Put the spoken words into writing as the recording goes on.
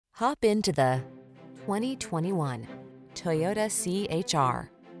Hop into the 2021 Toyota CHR.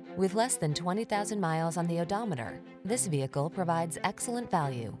 With less than 20,000 miles on the odometer, this vehicle provides excellent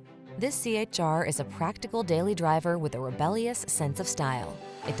value. This CHR is a practical daily driver with a rebellious sense of style.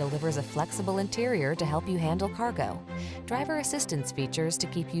 It delivers a flexible interior to help you handle cargo, driver assistance features to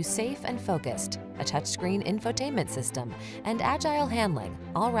keep you safe and focused, a touchscreen infotainment system, and agile handling,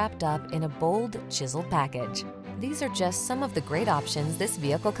 all wrapped up in a bold, chiseled package. These are just some of the great options this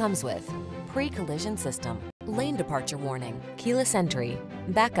vehicle comes with: pre-collision system, lane departure warning, keyless entry,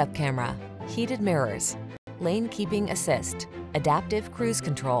 backup camera, heated mirrors, lane keeping assist, adaptive cruise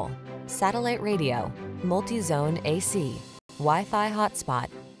control, satellite radio, multi-zone AC, Wi-Fi hotspot.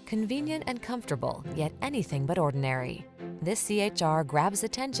 Convenient and comfortable, yet anything but ordinary. This CHR grabs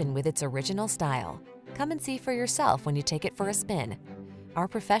attention with its original style. Come and see for yourself when you take it for a spin. Our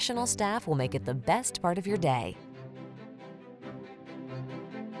professional staff will make it the best part of your day.